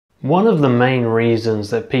One of the main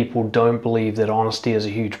reasons that people don't believe that honesty is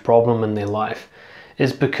a huge problem in their life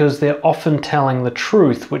is because they're often telling the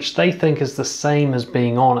truth, which they think is the same as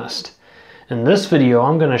being honest. In this video,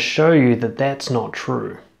 I'm going to show you that that's not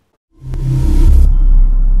true.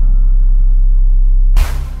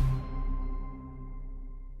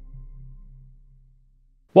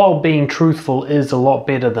 While being truthful is a lot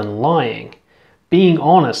better than lying, being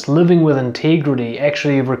honest, living with integrity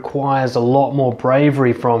actually requires a lot more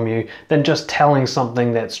bravery from you than just telling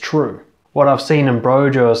something that's true. What I've seen in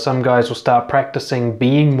BROJO is some guys will start practicing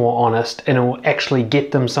being more honest and it will actually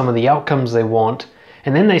get them some of the outcomes they want,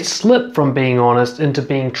 and then they slip from being honest into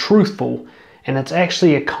being truthful, and it's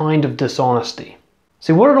actually a kind of dishonesty.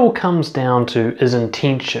 See, what it all comes down to is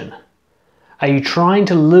intention. Are you trying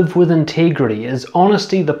to live with integrity? Is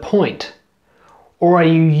honesty the point? Or are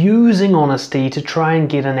you using honesty to try and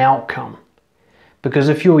get an outcome? Because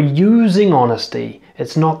if you're using honesty,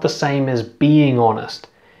 it's not the same as being honest.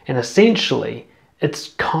 And essentially, it's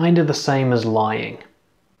kind of the same as lying.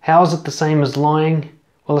 How is it the same as lying?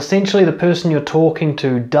 Well, essentially the person you're talking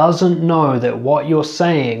to doesn't know that what you're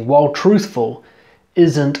saying, while truthful,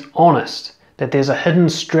 isn't honest. That there's a hidden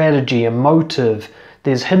strategy, a motive,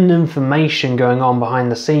 there's hidden information going on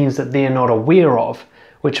behind the scenes that they're not aware of.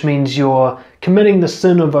 Which means you're committing the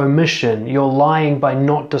sin of omission, you're lying by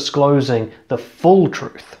not disclosing the full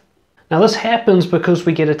truth. Now this happens because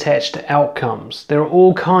we get attached to outcomes. There are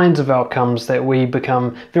all kinds of outcomes that we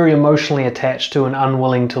become very emotionally attached to and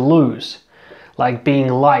unwilling to lose. Like being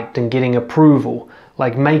liked and getting approval,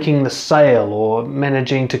 like making the sale or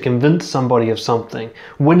managing to convince somebody of something,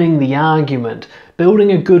 winning the argument,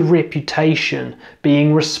 building a good reputation,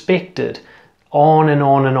 being respected, on and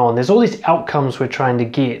on and on. There's all these outcomes we're trying to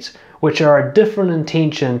get, which are a different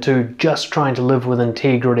intention to just trying to live with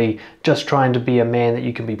integrity, just trying to be a man that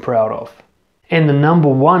you can be proud of. And the number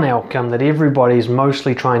one outcome that everybody's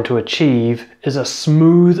mostly trying to achieve is a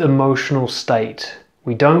smooth emotional state.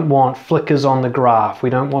 We don't want flickers on the graph. We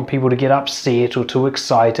don't want people to get upset or too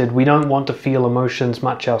excited. We don't want to feel emotions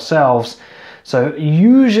much ourselves. So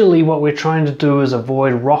usually what we're trying to do is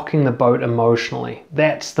avoid rocking the boat emotionally.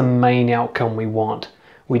 That's the main outcome we want.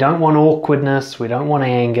 We don't want awkwardness, we don't want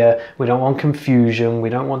anger, we don't want confusion,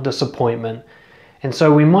 we don't want disappointment. And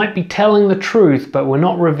so we might be telling the truth, but we're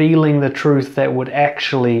not revealing the truth that would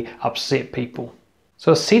actually upset people.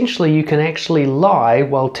 So essentially you can actually lie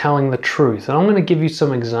while telling the truth. And I'm going to give you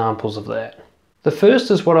some examples of that. The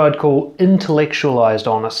first is what I'd call intellectualized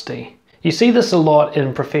honesty. You see this a lot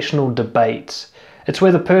in professional debates. It's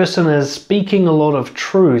where the person is speaking a lot of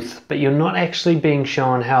truth, but you're not actually being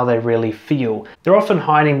shown how they really feel. They're often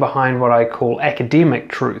hiding behind what I call academic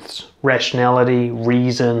truths, rationality,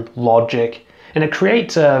 reason, logic, and it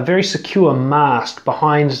creates a very secure mask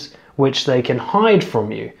behind which they can hide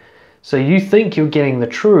from you. So you think you're getting the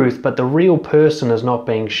truth, but the real person is not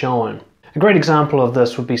being shown. A great example of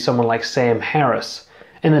this would be someone like Sam Harris.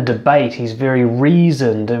 In a debate, he's very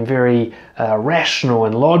reasoned and very rational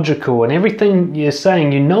and logical, and everything you're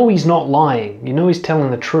saying, you know he's not lying, you know he's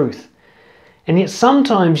telling the truth. And yet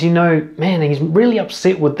sometimes you know, man, he's really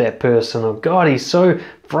upset with that person, or God, he's so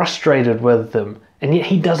frustrated with them, and yet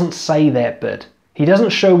he doesn't say that bit. He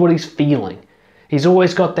doesn't show what he's feeling. He's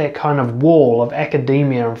always got that kind of wall of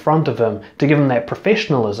academia in front of him to give him that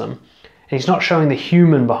professionalism, and he's not showing the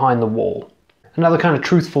human behind the wall. Another kind of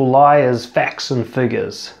truthful lie is facts and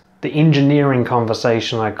figures. The engineering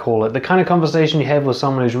conversation, I call it. The kind of conversation you have with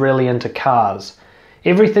someone who's really into cars.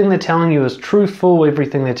 Everything they're telling you is truthful,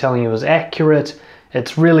 everything they're telling you is accurate.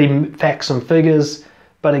 It's really facts and figures.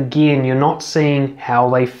 But again, you're not seeing how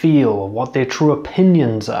they feel or what their true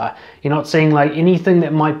opinions are. You're not seeing like anything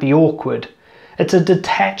that might be awkward. It's a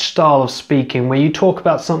detached style of speaking where you talk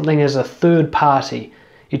about something as a third party.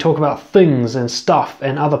 You talk about things and stuff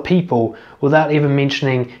and other people without even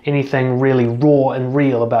mentioning anything really raw and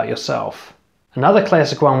real about yourself. Another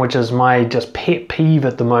classic one, which is my just pet peeve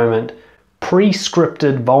at the moment,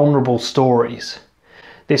 pre-scripted vulnerable stories.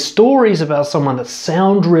 There's stories about someone that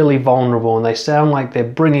sound really vulnerable and they sound like they're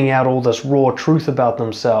bringing out all this raw truth about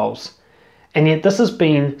themselves. And yet this has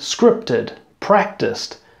been scripted,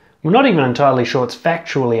 practiced. We're not even entirely sure it's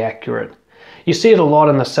factually accurate. You see it a lot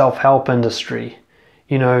in the self-help industry.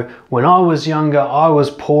 You know, when I was younger, I was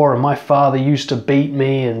poor and my father used to beat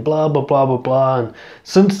me and blah, blah, blah, blah, blah. And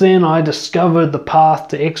since then I discovered the path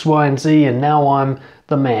to X, Y, and Z and now I'm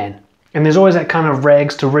the man. And there's always that kind of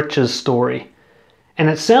rags to riches story. And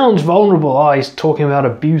it sounds vulnerable. Oh, he's talking about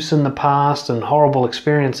abuse in the past and horrible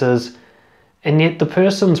experiences. And yet the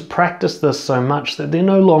person's practiced this so much that they're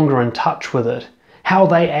no longer in touch with it. How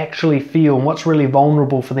they actually feel and what's really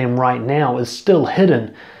vulnerable for them right now is still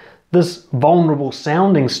hidden. This vulnerable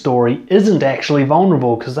sounding story isn't actually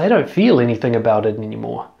vulnerable because they don't feel anything about it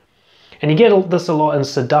anymore. And you get this a lot in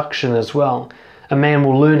seduction as well. A man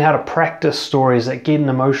will learn how to practice stories that get an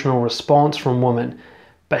emotional response from women,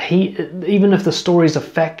 but even if the stories are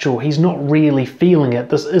factual, he's not really feeling it.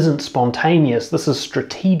 This isn't spontaneous, this is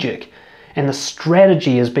strategic. And the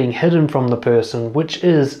strategy is being hidden from the person, which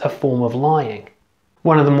is a form of lying.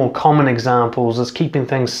 One of the more common examples is keeping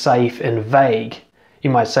things safe and vague. You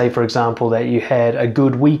might say, for example, that you had a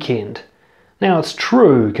good weekend. Now it's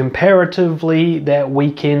true, comparatively that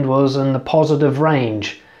weekend was in the positive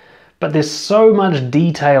range, but there's so much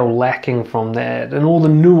detail lacking from that and all the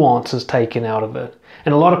nuance is taken out of it.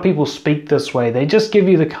 And a lot of people speak this way, they just give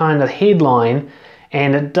you the kind of headline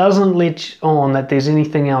and it doesn't let on that there's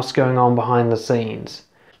anything else going on behind the scenes.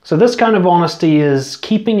 So this kind of honesty is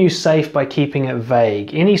keeping you safe by keeping it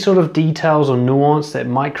vague. Any sort of details or nuance that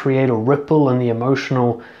might create a ripple in the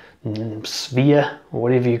emotional sphere, or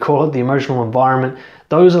whatever you call it, the emotional environment,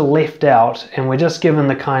 those are left out and we're just given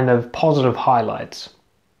the kind of positive highlights.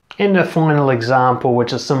 And a final example,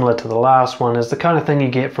 which is similar to the last one, is the kind of thing you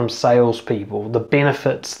get from salespeople, the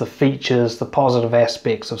benefits, the features, the positive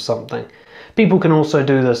aspects of something. People can also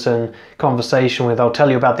do this in conversation where they'll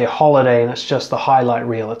tell you about their holiday and it's just the highlight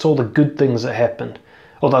reel. It's all the good things that happened.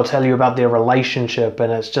 Or they'll tell you about their relationship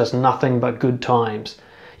and it's just nothing but good times.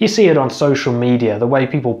 You see it on social media, the way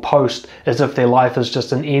people post as if their life is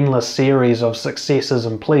just an endless series of successes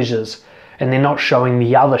and pleasures, and they're not showing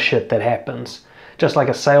the other shit that happens. Just like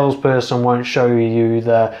a salesperson won't show you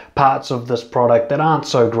the parts of this product that aren't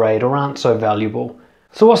so great or aren't so valuable.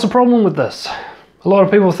 So what's the problem with this? A lot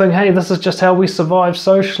of people think, hey, this is just how we survive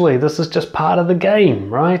socially. This is just part of the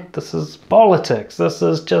game, right? This is politics. This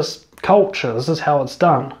is just culture. This is how it's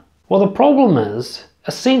done. Well, the problem is,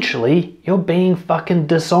 essentially, you're being fucking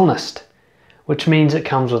dishonest, which means it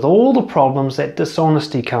comes with all the problems that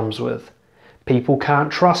dishonesty comes with. People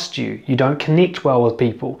can't trust you. You don't connect well with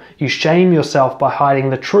people. You shame yourself by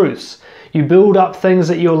hiding the truths. You build up things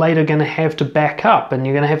that you're later going to have to back up and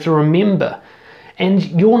you're going to have to remember. And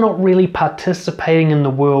you're not really participating in the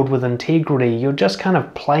world with integrity. You're just kind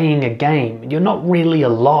of playing a game. You're not really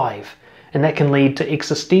alive. And that can lead to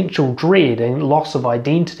existential dread and loss of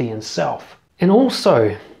identity and self. And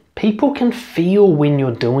also, people can feel when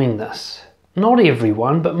you're doing this. Not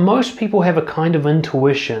everyone, but most people have a kind of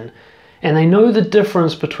intuition. And they know the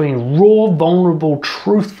difference between raw, vulnerable,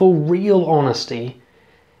 truthful, real honesty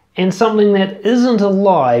and something that isn't a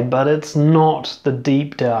lie, but it's not the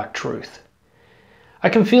deep, dark truth. I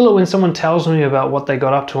can feel it when someone tells me about what they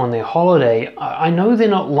got up to on their holiday. I know they're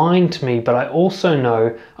not lying to me, but I also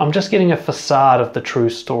know I'm just getting a facade of the true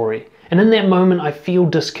story. And in that moment, I feel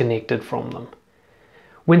disconnected from them.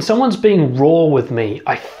 When someone's being raw with me,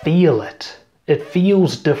 I feel it. It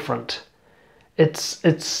feels different.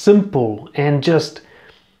 It's simple and just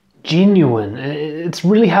genuine. It's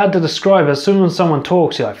really hard to describe. As soon as someone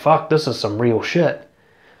talks, you're like, fuck, this is some real shit.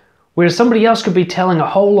 Whereas somebody else could be telling a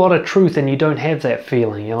whole lot of truth and you don't have that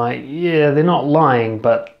feeling. You're like, yeah, they're not lying,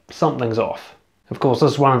 but something's off. Of course,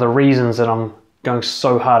 this is one of the reasons that I'm going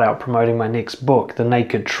so hard out promoting my next book, The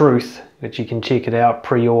Naked Truth, which you can check it out,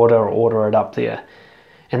 pre-order or order it up there.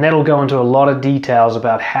 And that'll go into a lot of details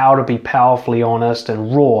about how to be powerfully honest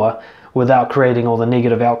and raw without creating all the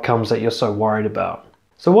negative outcomes that you're so worried about.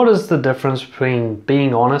 So what is the difference between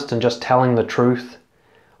being honest and just telling the truth?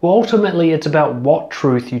 Well, ultimately, it's about what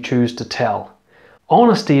truth you choose to tell.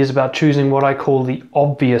 Honesty is about choosing what I call the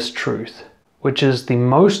obvious truth, which is the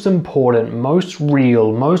most important, most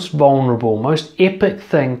real, most vulnerable, most epic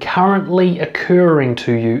thing currently occurring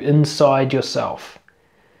to you inside yourself.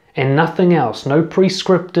 And nothing else, no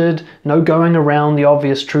prescripted, no going around the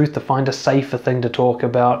obvious truth to find a safer thing to talk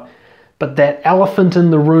about, but that elephant in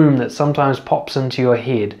the room that sometimes pops into your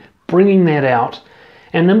head, bringing that out,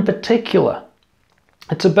 and in particular,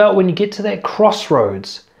 it's about when you get to that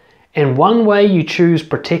crossroads and one way you choose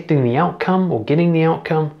protecting the outcome or getting the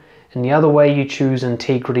outcome and the other way you choose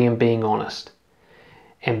integrity and being honest.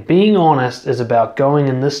 And being honest is about going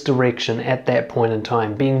in this direction at that point in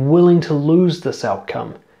time, being willing to lose this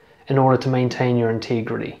outcome in order to maintain your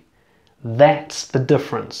integrity. That's the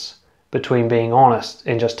difference between being honest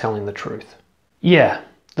and just telling the truth. Yeah,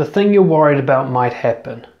 the thing you're worried about might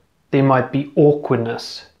happen. There might be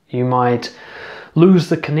awkwardness. You might lose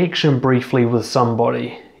the connection briefly with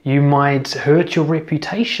somebody. You might hurt your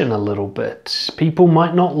reputation a little bit. People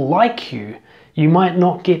might not like you. You might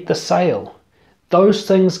not get the sale. Those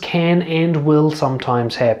things can and will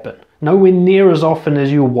sometimes happen. Nowhere near as often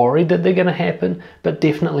as you're worried that they're going to happen, but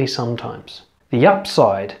definitely sometimes. The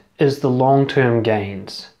upside is the long-term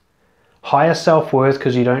gains. Higher self-worth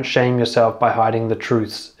because you don't shame yourself by hiding the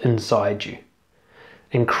truths inside you.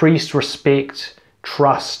 Increased respect,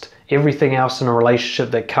 trust, everything else in a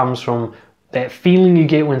relationship that comes from that feeling you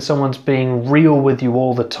get when someone's being real with you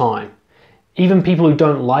all the time. Even people who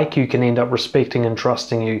don't like you can end up respecting and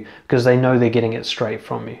trusting you because they know they're getting it straight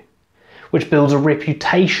from you. Which builds a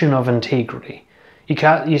reputation of integrity.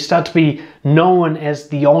 You start to be known as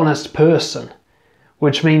the honest person,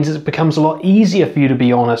 which means it becomes a lot easier for you to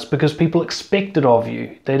be honest because people expect it of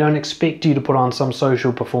you. They don't expect you to put on some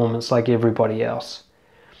social performance like everybody else.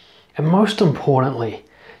 And most importantly,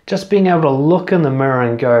 just being able to look in the mirror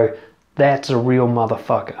and go, that's a real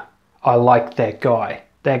motherfucker. I like that guy.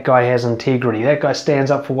 That guy has integrity. That guy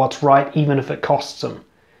stands up for what's right even if it costs him.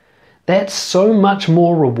 That's so much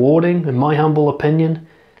more rewarding, in my humble opinion,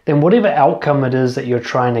 than whatever outcome it is that you're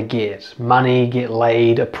trying to get. Money, get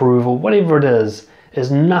laid, approval, whatever it is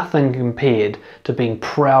nothing compared to being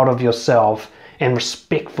proud of yourself and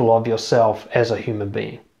respectful of yourself as a human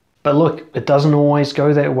being. But look, it doesn't always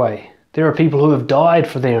go that way. There are people who have died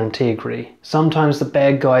for their integrity. Sometimes the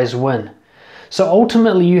bad guys win. So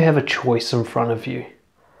ultimately you have a choice in front of you.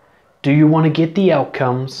 Do you want to get the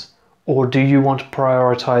outcomes, or do you want to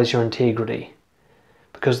prioritize your integrity?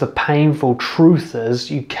 Because the painful truth is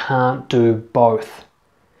you can't do both.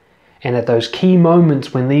 And at those key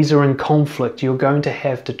moments when these are in conflict, you're going to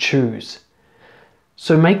have to choose.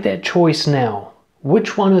 So make that choice now.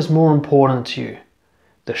 Which one is more important to you?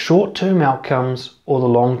 The short-term outcomes or the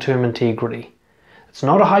long-term integrity? It's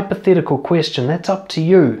not a hypothetical question, that's up to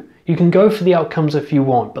you. You can go for the outcomes if you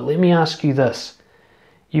want, but let me ask you this.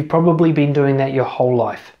 You've probably been doing that your whole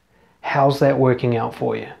life. How's that working out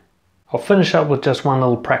for you? I'll finish up with just one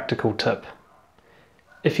little practical tip.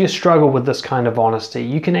 If you struggle with this kind of honesty,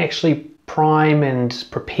 you can actually prime and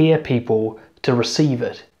prepare people to receive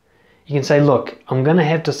it. You can say, look, I'm going to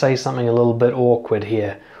have to say something a little bit awkward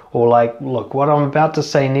here. Or like, look, what I'm about to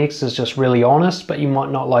say next is just really honest, but you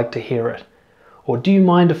might not like to hear it. Or do you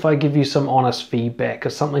mind if I give you some honest feedback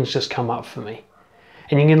because something's just come up for me?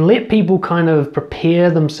 And you can let people kind of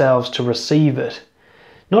prepare themselves to receive it.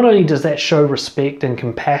 Not only does that show respect and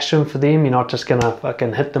compassion for them, you're not just going to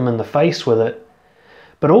fucking hit them in the face with it,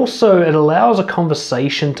 but also it allows a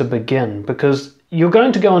conversation to begin because you're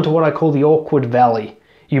going to go into what I call the awkward valley.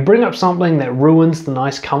 You bring up something that ruins the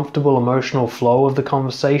nice, comfortable, emotional flow of the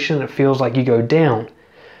conversation. It feels like you go down.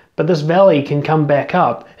 But this valley can come back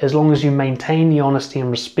up as long as you maintain the honesty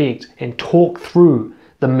and respect and talk through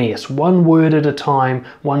the mess, one word at a time,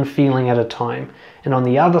 one feeling at a time. And on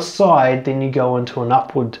the other side, then you go into an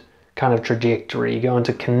upward kind of trajectory. You go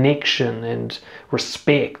into connection and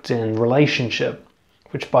respect and relationship,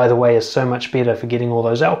 which by the way is so much better for getting all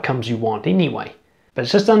those outcomes you want anyway. But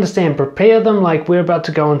just understand, prepare them like we're about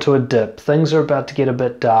to go into a dip. Things are about to get a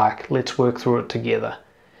bit dark. Let's work through it together.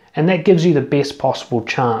 And that gives you the best possible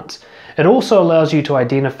chance. It also allows you to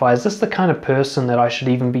identify, is this the kind of person that I should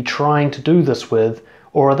even be trying to do this with,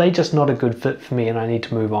 or are they just not a good fit for me and I need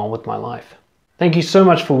to move on with my life? Thank you so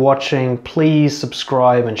much for watching. Please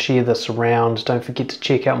subscribe and share this around. Don't forget to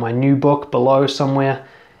check out my new book below somewhere,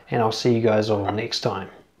 and I'll see you guys all next time.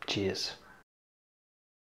 Cheers.